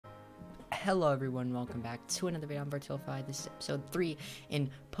Hello everyone, welcome back to another video on Vertil5. This is episode 3 in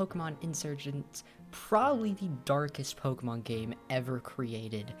Pokémon Insurgence, probably the darkest Pokémon game ever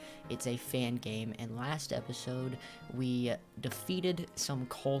created. It's a fan game, and last episode we defeated some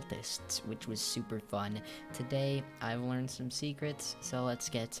cultists, which was super fun. Today I've learned some secrets, so let's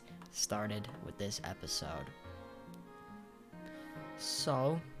get started with this episode.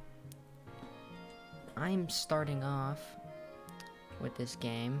 So, I'm starting off with this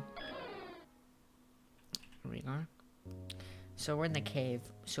game. Here we are. So we're in the cave,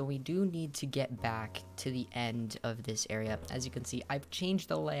 so we do need to get back to the end of this area. As you can see, I've changed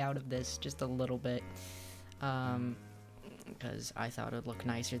the layout of this just a little bit, because I thought it would look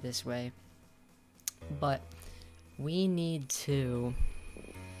nicer this way. But we need to...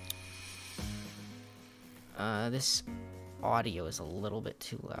 this audio is a little bit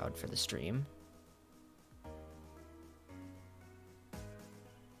too loud for the stream.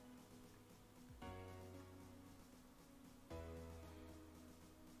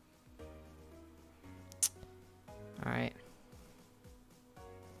 Alright.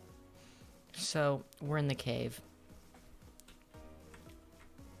 So, we're in the cave.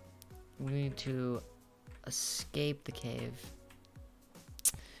 We need to escape the cave.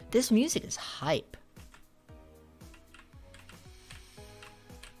 This music is hype.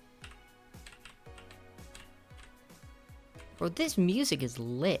 Bro, this music is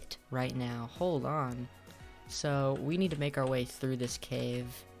lit right now. Hold on. So, we need to make our way through this cave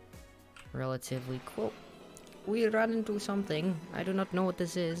relatively quick. We ran into something. I do not know what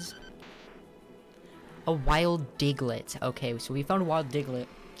this is. A wild Diglett. Okay, so we found a wild Diglett.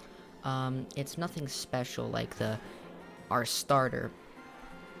 It's nothing special like our starter.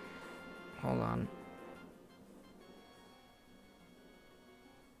 Hold on.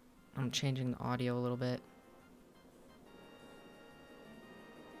 I'm changing the audio a little bit.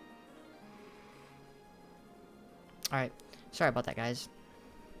 Alright. Sorry about that, guys.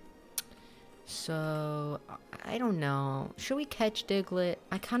 So, I don't know. Should we catch Diglett?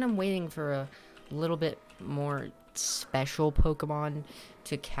 I kind of waiting for a little bit more special Pokemon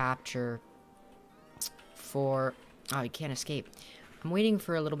to capture for... Oh, you can't escape. I'm waiting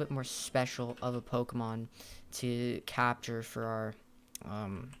for a little bit more special of a Pokemon to capture for our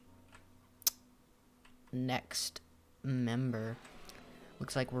next member.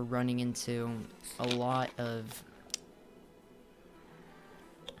 Looks like we're running into a lot of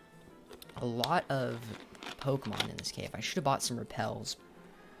Pokemon in this cave. I should have bought some repels.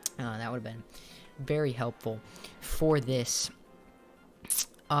 That would have been very helpful for this.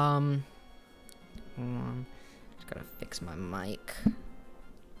 Hold on. Just gotta fix my mic.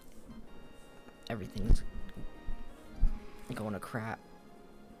 Everything's going to crap.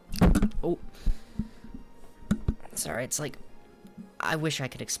 Oh. Sorry, it's like... I wish I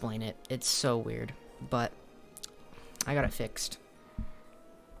could explain it. It's so weird. But I got it fixed.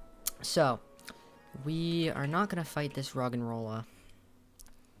 So, we are not going to fight this Roggenrola.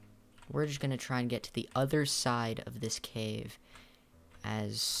 We're just going to try and get to the other side of this cave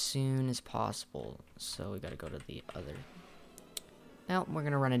as soon as possible. So, we got to go to the other... Now, we're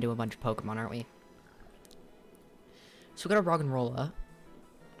going to run into a bunch of Pokemon, aren't we? So, we got a Roggenrola.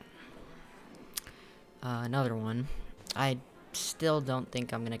 Another one. I still don't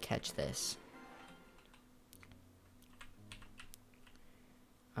think I'm going to catch this.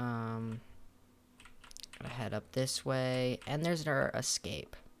 Gotta head up this way, and there's our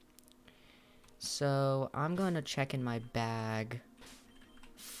escape. So, I'm gonna check in my bag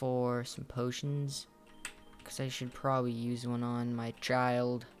for some potions, because I should probably use one on my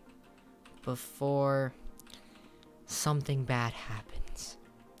child before something bad happens.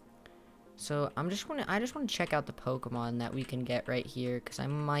 So, I just want to check out the Pokemon that we can get right here, because I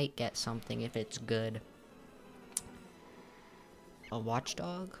might get something if it's good. A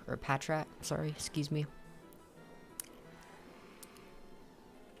watchdog? Or a patrat? Sorry, excuse me.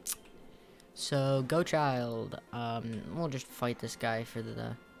 So, go child. We'll just fight this guy for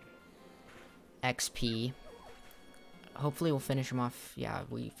the XP. Hopefully we'll finish him off. Yeah,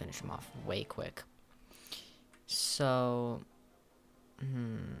 we finish him off way quick. So,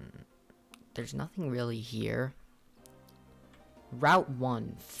 there's nothing really here. Route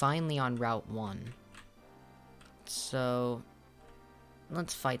 1. Finally on Route 1. So...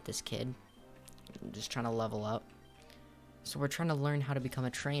 let's fight this kid. I'm just trying to level up. So we're trying to learn how to become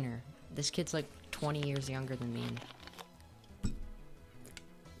a trainer. This kid's like 20 years younger than me.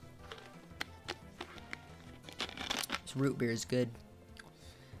 This root beer is good.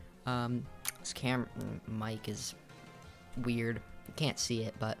 This mic is weird. You can't see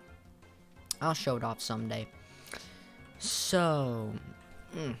it, but I'll show it off someday. So,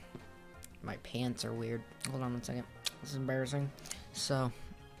 My pants are weird. Hold on one second. This is embarrassing. So,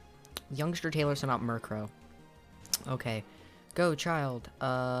 youngster Taylor sent out Murkrow. Okay. Go, child.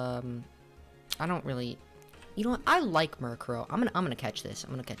 I don't really... You know what? I like Murkrow. I'm gonna catch this.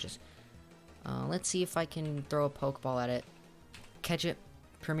 I'm gonna catch this. Let's see if I can throw a Pokeball at it. Catch it.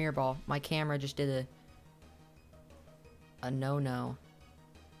 Premier Ball. My camera just did a no-no.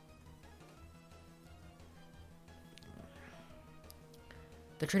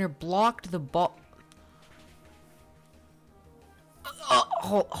 The trainer blocked the ball.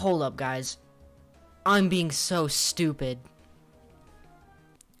 Hold up, guys. I'm being so stupid.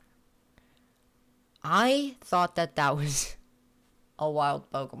 I thought that was a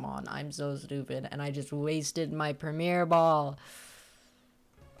wild Pokemon. I'm so stupid, and I just wasted my Premier Ball.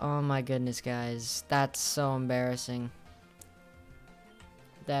 Oh my goodness, guys. That's so embarrassing.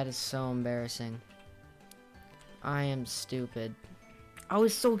 That is so embarrassing. I am stupid. I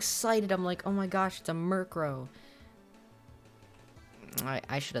was so excited. I'm like, oh my gosh, it's a Murkrow.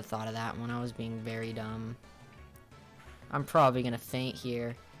 I should have thought of that when I was being very dumb. I'm probably gonna faint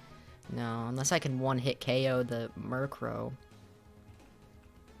here. No, unless I can one-hit KO the Murkrow.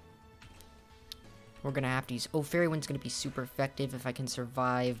 We're gonna have to use... Oh, Fairy Wind's gonna be super effective if I can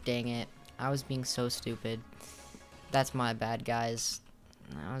survive. Dang it. I was being so stupid. That's my bad, guys.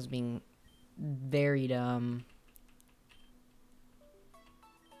 I was being very dumb.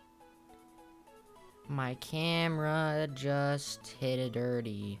 My camera just hit it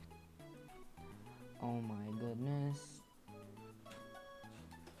dirty. Oh my goodness.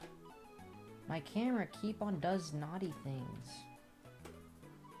 My camera keep on does naughty things.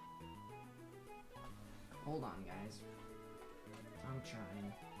 Hold on, guys. I'm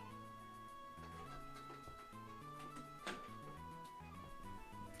trying.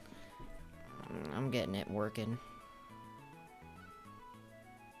 I'm getting it working.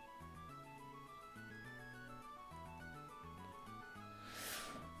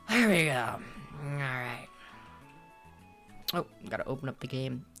 There we go. Alright. Oh, gotta open up the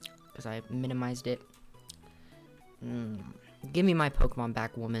game because I minimized it. Give me my Pokemon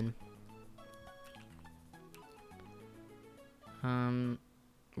back, woman.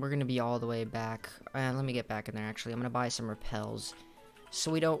 We're gonna be all the way back. Let me get back in there, actually. I'm gonna buy some repels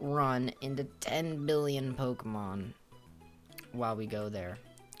so we don't run into 10 billion Pokemon while we go there.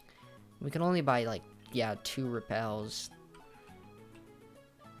 We can only buy, like, yeah, 2 repels.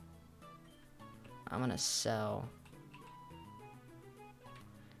 I'm gonna sell.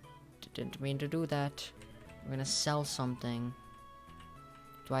 Didn't mean to do that. We're gonna sell something.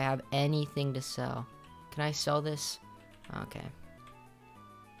 Do I have anything to sell? Can I sell this? Okay.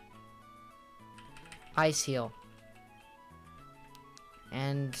 Ice Heal.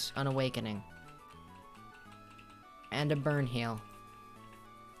 And an Awakening. And a Burn Heal.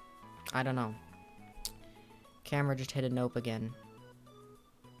 I don't know. Camera just hit a nope again.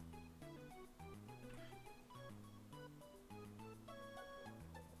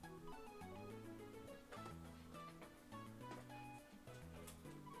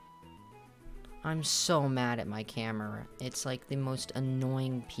 I'm so mad at my camera. It's like the most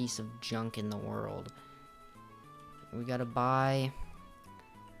annoying piece of junk in the world. We gotta buy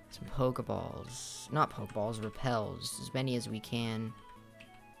some Pokeballs. Not Pokeballs, repels. As many as we can.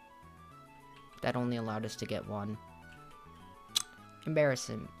 That only allowed us to get 1.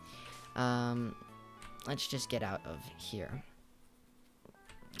 Embarrassing. Let's just get out of here.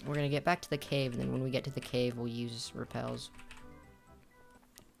 We're gonna get back to the cave, and then when we get to the cave, we'll use repels.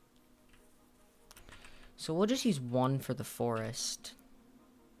 So we'll just use 1 for the forest.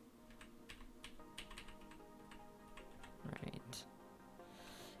 Right.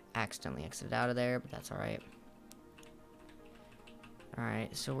 Accidentally exited out of there, but that's alright.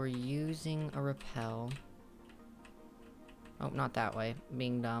 Alright, so we're using a repel. Oh, not that way.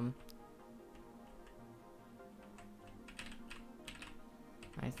 Being dumb.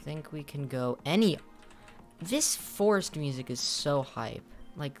 I think we can go any... This forest music is so hype.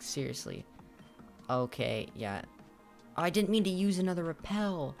 Like, seriously. Okay, yeah. I didn't mean to use another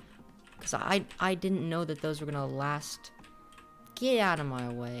repel. Because I didn't know that those were going to last. Get out of my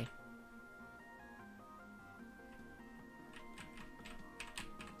way.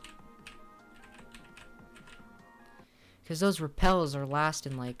 Because those repels are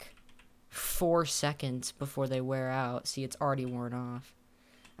lasting like 4 seconds before they wear out. See, it's already worn off.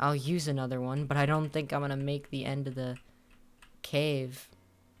 I'll use another one, but I don't think I'm going to make the end of the cave.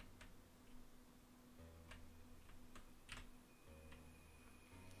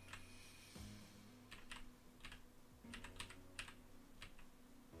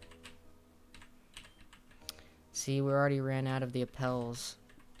 See, we already ran out of the repels.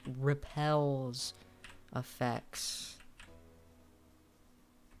 repels effects.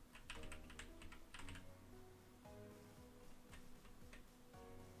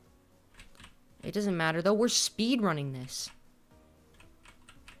 It doesn't matter though, we're speed running this.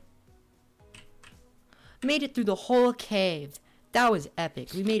 Made it through the whole cave. That was epic.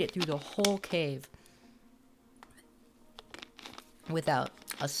 We made it through the whole cave without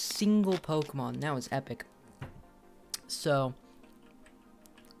a single Pokemon. That was epic. So,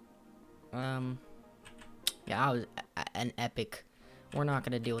 yeah, I was an epic. We're not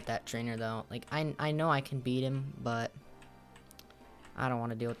gonna deal with that trainer though. Like, I know I can beat him, but I don't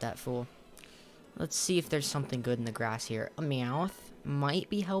want to deal with that fool. Let's see if there's something good in the grass here. A Meowth might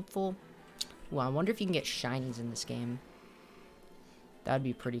be helpful. Well, I wonder if you can get shinies in this game. That'd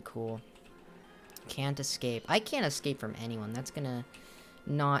be pretty cool. Can't escape. I can't escape from anyone. That's gonna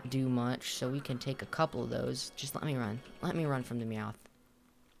not do much, so we can take a couple of those. Just let me run. Let me run from the Meowth.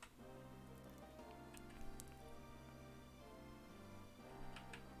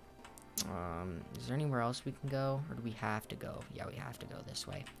 Is there anywhere else we can go? Or do we have to go? Yeah, we have to go this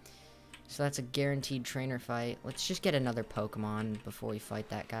way. So that's a guaranteed trainer fight. Let's just get another Pokemon before we fight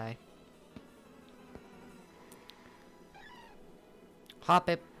that guy. Hop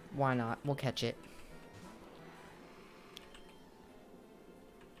it. Why not? We'll catch it.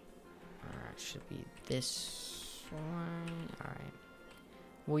 Alright, should be this one. Alright.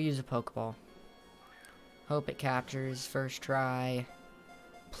 We'll use a Pokeball. Hope it captures first try.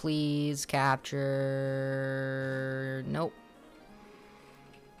 Please capture. Nope.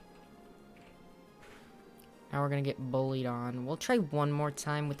 Now we're gonna get bullied on. We'll try one more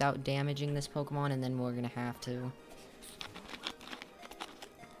time without damaging this Pokemon, and then we're gonna have to.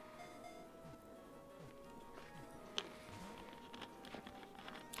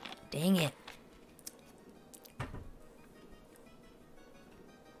 Dang it.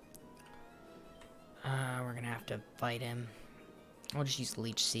 We're gonna have to fight him. I'll just use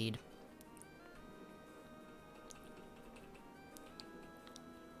Leech Seed.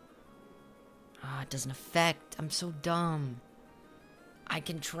 It doesn't affect. I'm so dumb. I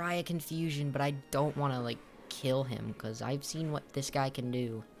can try a Confusion, but I don't want to, like, kill him, because I've seen what this guy can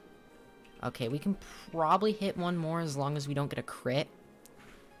do. Okay, we can probably hit one more as long as we don't get a crit.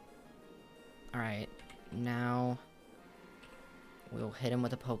 Alright, now we'll hit him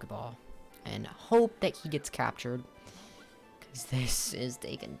with a Pokeball and hope that he gets captured, because this is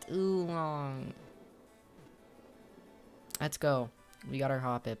taking too long. Let's go. We got our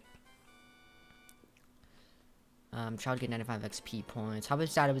Hoppip. Child get 95 XP points. How about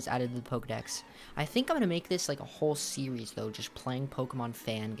that it was added to the Pokedex? I think I'm gonna make this like a whole series though, just playing Pokemon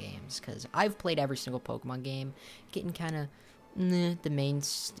fan games, because I've played every single Pokemon game, getting kind of the main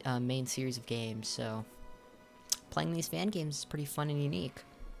series of games. So playing these fan games is pretty fun and unique.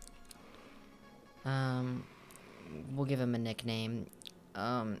 We'll give him a nickname.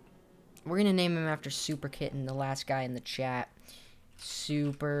 We're gonna name him after Super Kitten, the last guy in the chat.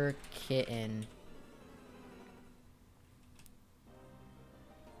 Super Kitten.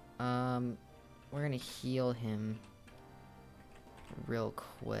 We're gonna heal him real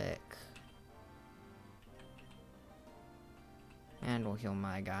quick. And we'll heal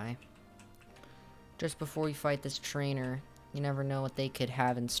my guy. Just before we fight this trainer, you never know what they could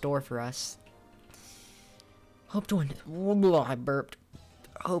have in store for us. Hope to I burped.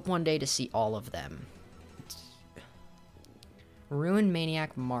 Hope one day to see all of them. Ruin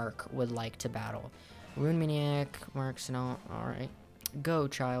Maniac Mark would like to battle. Ruin Maniac Mark's no. Alright. Go,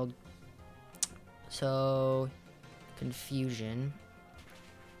 child. So, Confusion.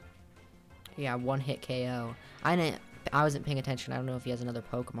 Yeah, one hit KO. I wasn't paying attention. I don't know if he has another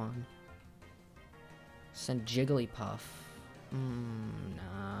Pokemon. Send Jigglypuff.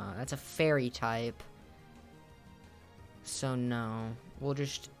 Nah, that's a fairy type. So no, we'll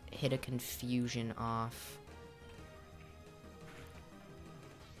just hit a Confusion off.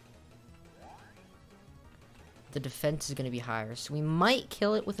 The defense is going to be higher, so we might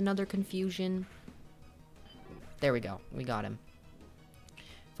kill it with another Confusion. There we go. We got him.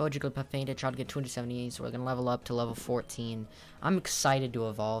 Jigglypuff fainted. Tried to get 278, so we're going to level up to level 14. I'm excited to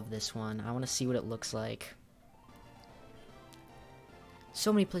evolve this one. I want to see what it looks like.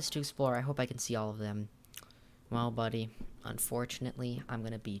 So many places to explore. I hope I can see all of them. Well, buddy, unfortunately, I'm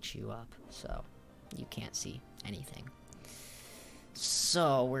going to beat you up, so you can't see anything.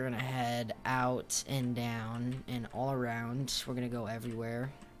 So, we're going to head out and down and all around. We're going to go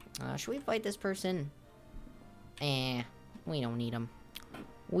everywhere. Should we fight this person? We don't need them.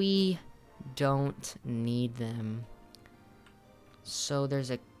 We don't need them. So,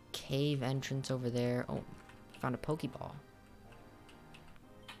 there's a cave entrance over there. Oh, found a Pokeball.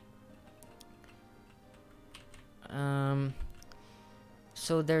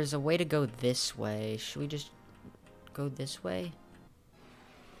 So there's a way to go this way. Should we just go this way?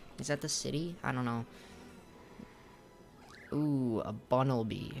 Is that the city? I don't know. Ooh, a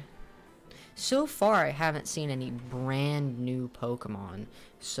Bunnelby. So far, I haven't seen any brand new Pokemon.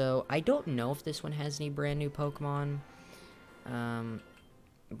 So I don't know if this one has any brand new Pokemon.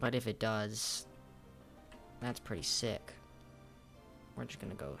 But if it does, that's pretty sick. We're just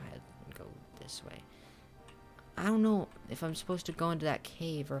gonna go ahead and go this way. I don't know if I'm supposed to go into that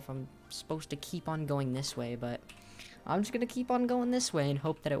cave or if I'm supposed to keep on going this way, but I'm just gonna keep on going this way and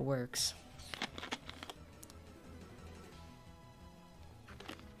hope that it works.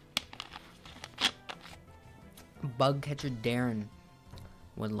 Bug Catcher Darren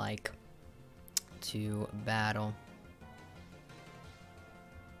would like to battle.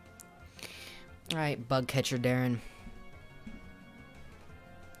 Alright, Bug Catcher Darren.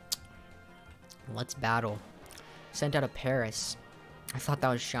 Let's battle. Sent out of Paris. I thought that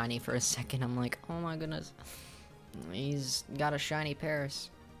was shiny for a second. I'm like, oh my goodness. He's got a shiny Paris.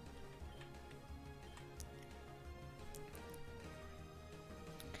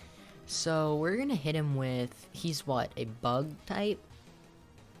 So we're gonna hit him with, he's what, a bug type?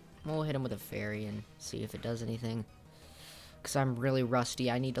 We'll hit him with a fairy and see if it does anything. Because I'm really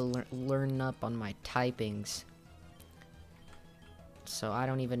rusty. I need to learn up on my typings. So I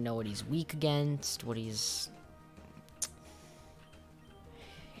don't even know what he's weak against, what he's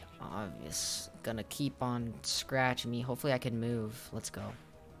obvious. Gonna keep on scratching me. Hopefully I can move. Let's go.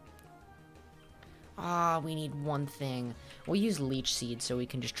 Ah, we need one thing. We'll use Leech Seed so we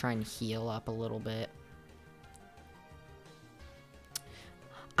can just try and heal up a little bit.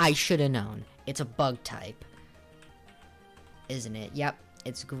 I should have known. It's a bug type. Isn't it? Yep.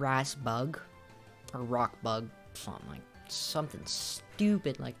 It's grass bug. Or rock bug. Something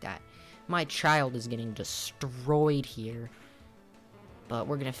stupid like that. My child is getting destroyed here. But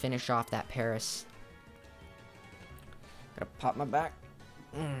we're gonna finish off that Paris. Gotta pop my back.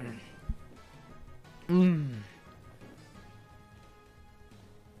 There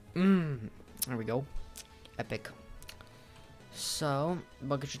we go. Epic. So,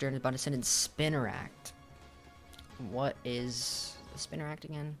 Bug Catcher Darren is about to send in Spinarak. What is the Spinarak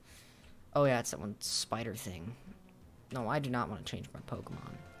again? Oh yeah, it's that one spider thing. No, I do not want to change my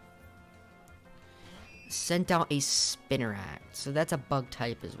Pokemon. Sent out a Spinarak. So that's a bug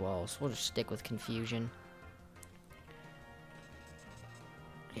type as well. So we'll just stick with Confusion.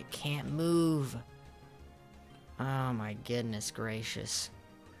 It can't move. Oh my goodness gracious.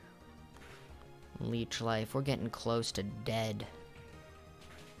 Leech Life. We're getting close to dead.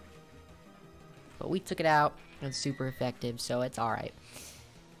 But we took it out. It's super effective, so it's alright.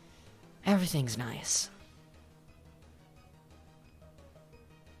 Everything's nice.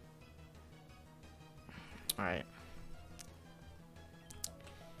 Alright.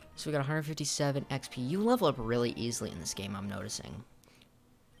 So we got 157 XP. You level up really easily in this game, I'm noticing.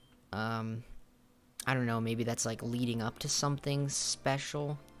 I don't know, maybe that's like leading up to something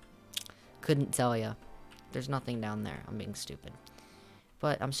special. Couldn't tell ya. There's nothing down there. I'm being stupid.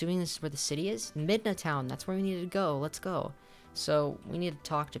 But I'm assuming this is where the city is? Midna Town, that's where we need to go. Let's go. So, we need to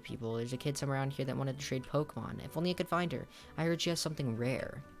talk to people. There's a kid somewhere around here that wanted to trade Pokemon. If only I could find her. I heard she has something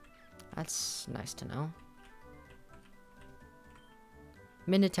rare. That's nice to know.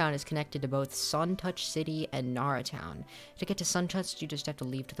 Midna Town is connected to both Suntouch City and Nara Town. To get to Suntouch, you just have to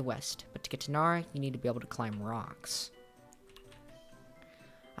leave to the west. But to get to Nara, you need to be able to climb rocks.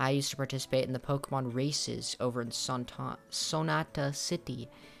 I used to participate in the Pokemon races over in Sonata City.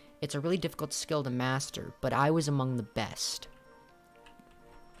 It's a really difficult skill to master, but I was among the best.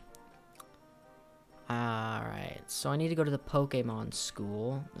 Alright, so I need to go to the Pokemon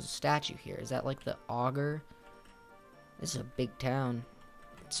school. There's a statue here. Is that like the Augur? This is a big town.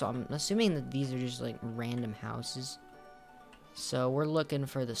 So I'm assuming that these are just like random houses. So we're looking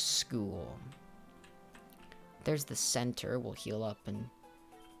for the school. There's the center. We'll heal up and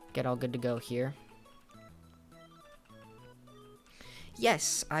get all good to go here.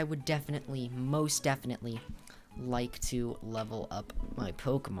 Yes, I would definitely, most definitely, like to level up my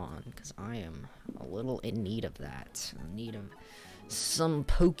Pokemon, because I am a little in need of that. In need of some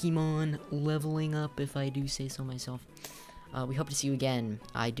Pokemon leveling up, if I do say so myself. We hope to see you again.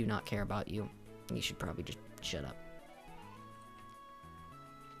 I do not care about you. You should probably just shut up.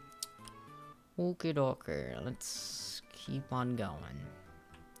 Okie dokie, let's keep on going.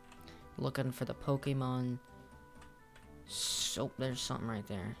 Looking for the Pokemon. So, there's something right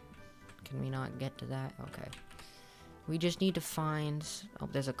there. Can we not get to that? Okay. We just need to find... Oh,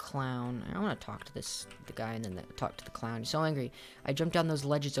 there's a clown. I want to talk to the guy and then talk to the clown. He's so angry. I jumped down those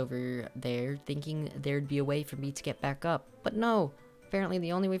ledges over there thinking there'd be a way for me to get back up. But no! apparently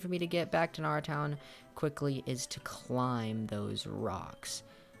the only way for me to get back to Nara Town quickly is to climb those rocks.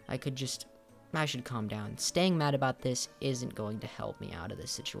 I should calm down. Staying mad about this isn't going to help me out of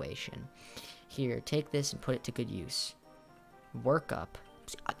this situation. Here, take this and put it to good use. Work up.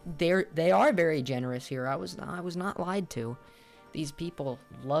 They are very generous here. I was not lied to. These people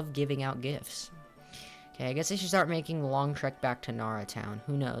love giving out gifts. Okay, I guess I should start making the long trek back to Nara Town.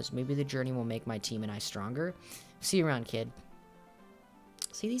 Who knows? Maybe the journey will make my team and I stronger. See you around, kid.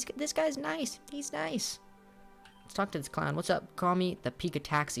 See, this guy's nice. He's nice. Let's talk to this clown. What's up? Call me the Pika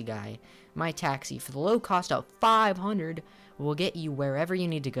Taxi guy. My taxi, for the low cost of 500, will get you wherever you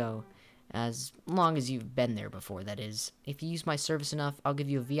need to go. As long as you've been there before, that is. If you use my service enough, I'll give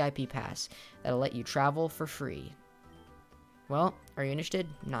you a VIP pass that'll let you travel for free. Well, are you interested?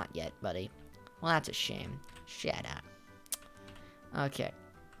 Not yet, buddy. Well, that's a shame. Shut up. Okay.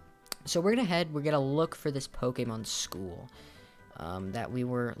 So we're gonna look for this Pokemon school that we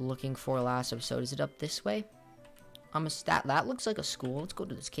were looking for last episode. Is it up this way? That looks like a school. Let's go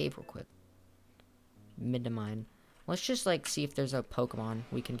to this cave real quick. Mid to mine. Let's just, like, see if there's a Pokemon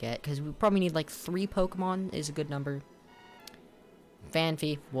we can get. Because we probably need, like, 3 Pokemon is a good number.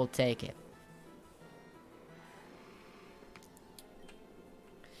 Fanfy, we'll take it.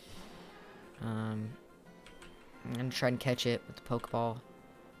 I'm gonna try and catch it with the Pokeball.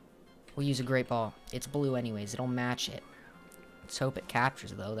 We'll use a Great Ball. It's blue anyways. It'll match it. Let's hope it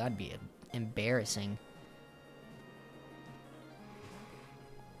captures, though. That'd be embarrassing.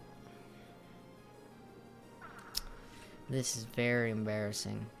 This is very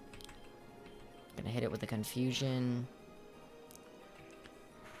embarrassing. Gonna hit it with a Confusion.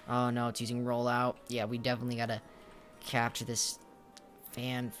 Oh no, it's using Rollout. Yeah, we definitely gotta capture this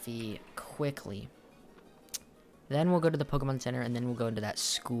Fanfy quickly. Then we'll go to the Pokemon Center, and then we'll go into that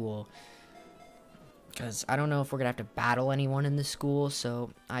school. Because I don't know if we're gonna have to battle anyone in the school,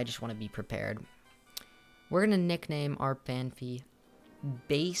 so I just want to be prepared. We're gonna nickname our Fanfy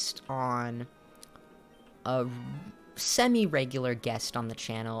based on a semi-regular guest on the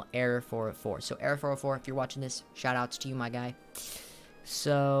channel, Error404. So Error404, if you're watching this, shout outs to you, my guy.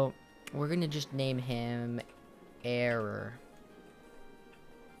 So we're gonna just name him Error.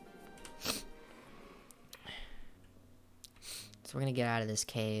 So we're gonna get out of this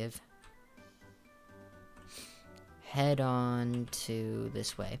cave. Head on to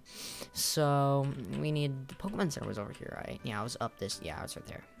this way. So we need the Pokemon Center was over here, right? Yeah, I was up this. Yeah, I was right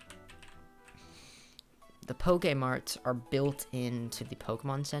there. The Pokemarts are built into the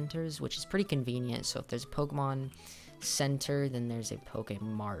Pokemon Centers, which is pretty convenient. So if there's a Pokemon Center, then there's a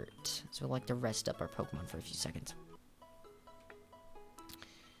Pokemart. So we'd like to rest up our Pokemon for a few seconds.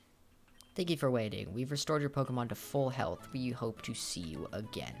 Thank you for waiting. We've restored your Pokemon to full health. We hope to see you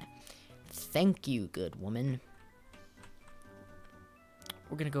again. Thank you, good woman.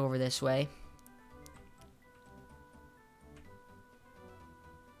 We're gonna go over this way.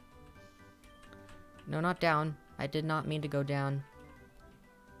 No, not down. I did not mean to go down.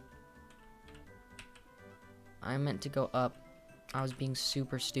 I meant to go up. I was being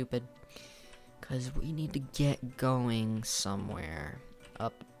super stupid. Because we need to get going somewhere.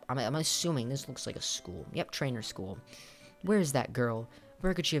 Up. I'm assuming this looks like a school. Yep, trainer school. Where is that girl?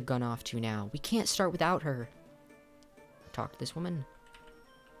 Where could she have gone off to now? We can't start without her. Talk to this woman.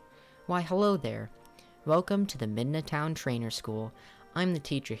 Why, hello there. Welcome to the Midna Town Trainer School. I'm the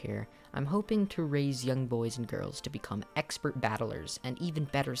teacher here. I'm hoping to raise young boys and girls to become expert battlers and even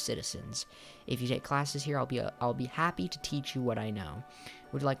better citizens. If you take classes here, I'll be happy to teach you what I know.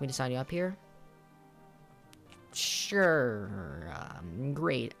 Would you like me to sign you up here? Sure.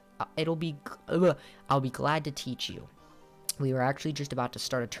 Great. I'll be glad to teach you. We were actually just about to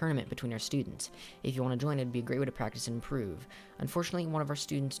start a tournament between our students. If you want to join, it'd be a great way to practice and improve. Unfortunately, one of our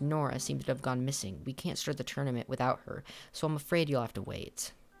students, Nora, seems to have gone missing. We can't start the tournament without her, so I'm afraid you'll have to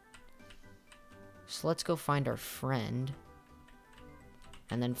wait. So let's go find our friend.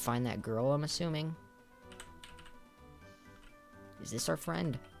 And then find that girl, I'm assuming. Is this our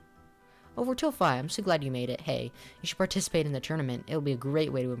friend? Oh, we're till 5. I'm so glad you made it. Hey, you should participate in the tournament. It'll be a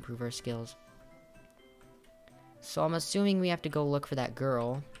great way to improve our skills. So I'm assuming we have to go look for that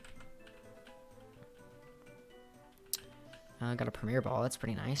girl. Got a Premier Ball. That's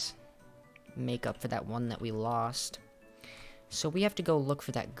pretty nice. Make up for that one that we lost. So we have to go look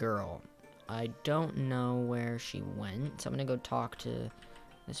for that girl. I don't know where she went. So I'm going to go talk to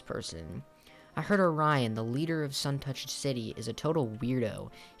this person. I heard Orion, the leader of Sun-Touched City, is a total weirdo.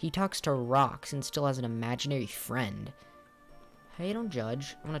 He talks to rocks and still has an imaginary friend. Hey, don't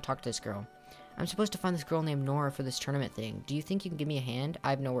judge. I'm going to talk to this girl. I'm supposed to find this girl named Nora for this tournament thing. Do you think you can give me a hand? I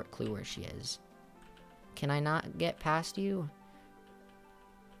have no clue where she is. Can I not get past you?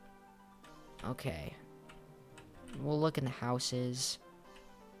 Okay. We'll look in the houses.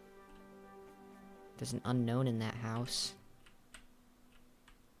 There's an unknown in that house.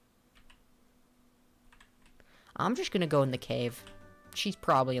 I'm just gonna go in the cave. She's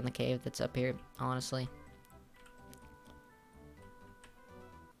probably in the cave that's up here, honestly.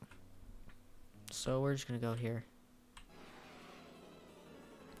 So we're just gonna go here.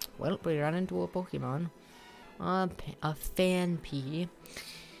 Well, we ran into a Pokemon. A Fanpy.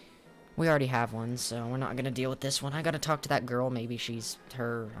 We already have one, so we're not gonna deal with this one. I gotta talk to that girl. Maybe she's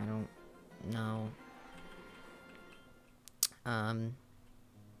her. I don't know.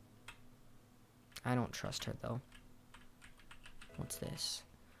 I don't trust her, though. What's this?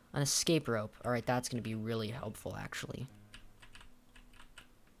 An escape rope. Alright, that's gonna be really helpful, actually.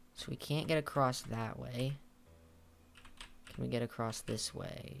 So we can't get across that way. Can we get across this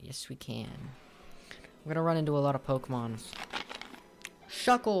way? Yes, we can. We're gonna run into a lot of Pokemon.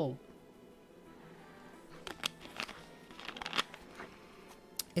 Shuckle!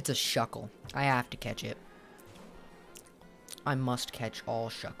 It's a Shuckle. I have to catch it. I must catch all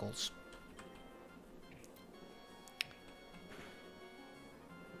Shuckles.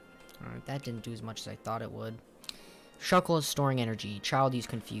 Alright, that didn't do as much as I thought it would. Shuckle is storing energy. Child use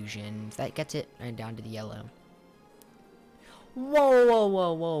confusion. If that gets it, and down to the yellow. Whoa, whoa,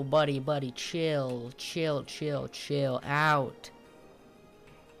 whoa, whoa, buddy, buddy, chill, chill, chill, chill out.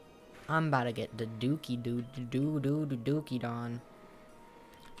 I'm about to get the dookie dookie on.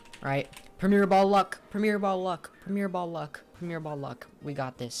 Right, Premier Ball luck, Premier Ball luck, Premier Ball luck, Premier Ball luck. We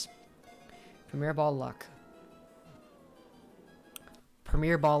got this. Premier Ball luck.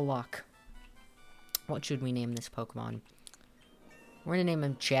 Premier Ball luck. What should we name this Pokemon? We're gonna name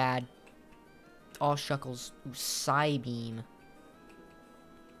him Chad. All Shuckles. Ooh, Psybeam.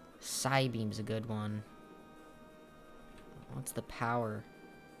 Psybeam's a good one. What's the power?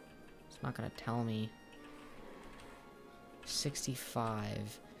 It's not gonna tell me.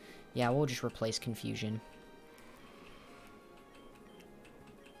 65. Yeah, we'll just replace Confusion.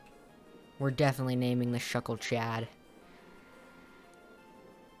 We're definitely naming the Shuckle Chad.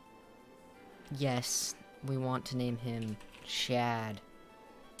 Yes, we want to name him Chad.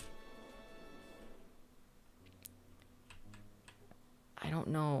 I don't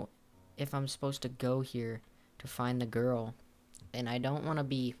know if I'm supposed to go here to find the girl. And I don't want to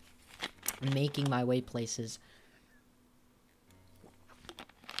be making my way places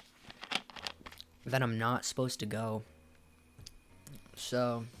that I'm not supposed to go.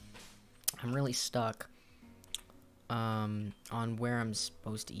 So, I'm really stuck on where I'm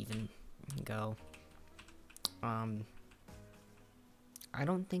supposed to even go. I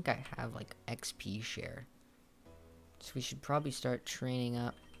don't think I have like XP share. So we should probably start training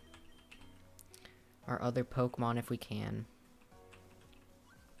up our other Pokemon if we can.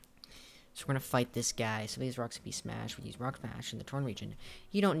 So we're gonna fight this guy. So these rocks can be smashed. We use Rock Smash in the Torn region.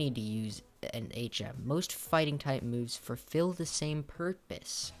 You don't need to use an HM. Most fighting type moves fulfill the same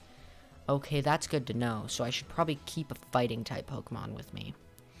purpose. Okay, that's good to know. So I should probably keep a fighting type Pokemon with me.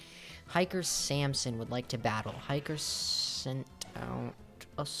 Hiker Samson would like to battle. Hiker sent out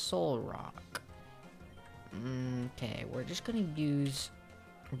a Soul Rock. Okay, we're just gonna use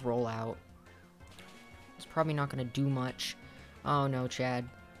Rollout. It's probably not gonna do much. Oh no, Chad.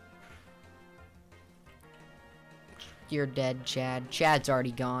 You're dead, Chad. Chad's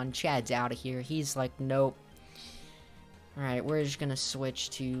already gone. Chad's out of here. He's like, nope. Alright, we're just gonna switch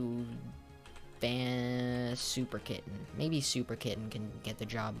to Super Kitten. Maybe Super Kitten can get the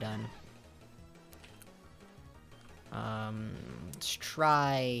job done. Let's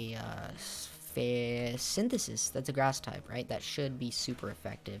try Synthesis. That's a grass type, right? That should be super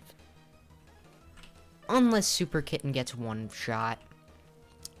effective. Unless Super Kitten gets one shot.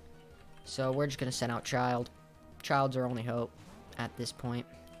 So we're just gonna send out Child. Child's our only hope at this point.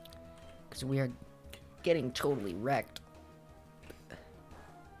 Because we are getting totally wrecked.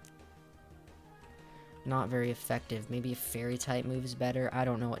 Not very effective. Maybe a fairy type move is better. I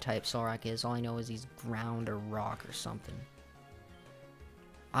don't know what type Solrock is. All I know is he's ground or rock or something.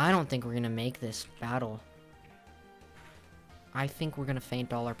 I don't think we're going to make this battle. I think we're going to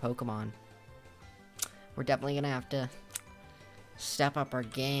faint all our Pokemon. We're definitely going to have to step up our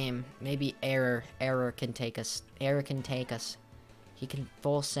game. Maybe Error. Error can take us. Error can take us. He can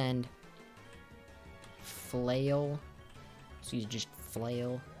full send Flail. So he's just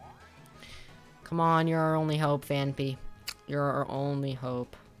Flail. Come on, you're our only hope, Fanpy. You're our only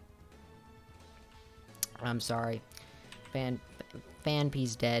hope. I'm sorry.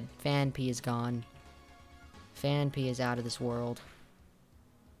 Fanpy's dead. Fanpy is gone. Fanpy is out of this world.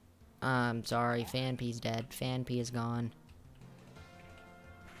 I'm sorry. Fanpy's dead. Fanpy is gone.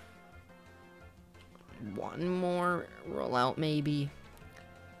 one more rollout maybe,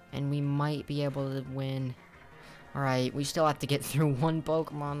 and we might be able to win. Alright, we still have to get through one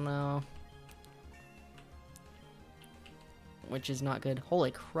Pokemon though, which is not good.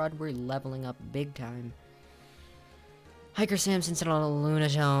 Holy crud, we're leveling up big time. Hiker Samson sent on a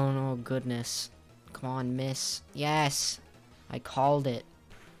Lunatone. Oh goodness. Come on, miss. Yes! I called it.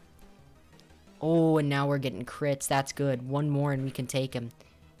 Oh, and now we're getting crits. That's good. One more and we can take him.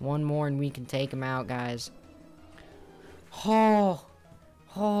 One more and we can take him out, guys. Oh!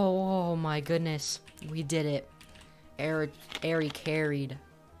 Oh my goodness. We did it. Airy carried.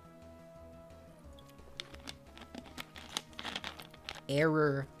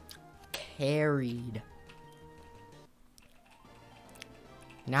 Error carried.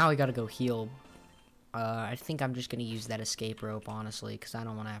 Now we gotta go heal. I think I'm just gonna use that escape rope, honestly, because I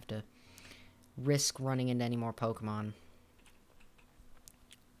don't want to have to risk running into any more Pokemon.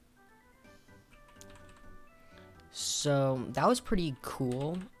 So, that was pretty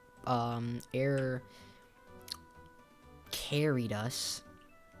cool. Air carried us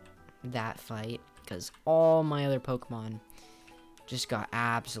that fight, because all my other Pokemon just got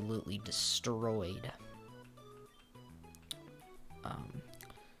absolutely destroyed.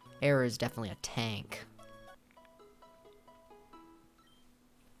 Air is definitely a tank.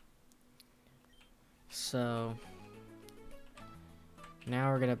 So,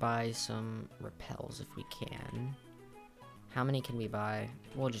 now we're gonna buy some repels if we can. How many can we buy?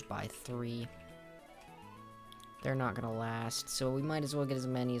 We'll just buy 3. They're not gonna last, so we might as well get as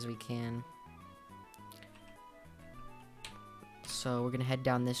many as we can. So, we're gonna head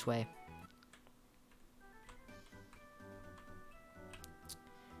down this way.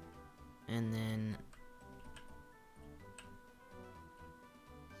 And then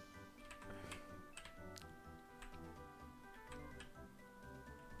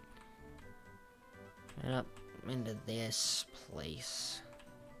head up into this place.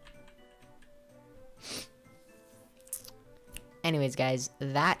 Anyways, guys,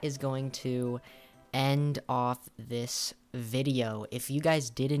 that is going to end off this video. If you guys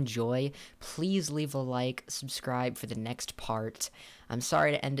did enjoy, please leave a like, subscribe for the next part. I'm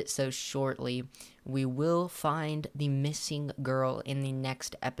sorry to end it so shortly. We will find the missing girl in the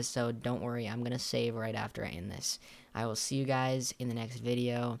next episode. Don't worry, I'm gonna save right after I end this. I will see you guys in the next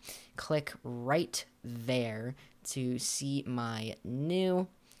video. Click right there to see my new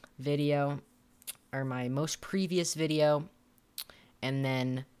video, or my most previous video, and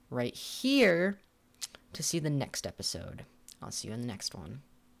then right here to see the next episode. I'll see you in the next one.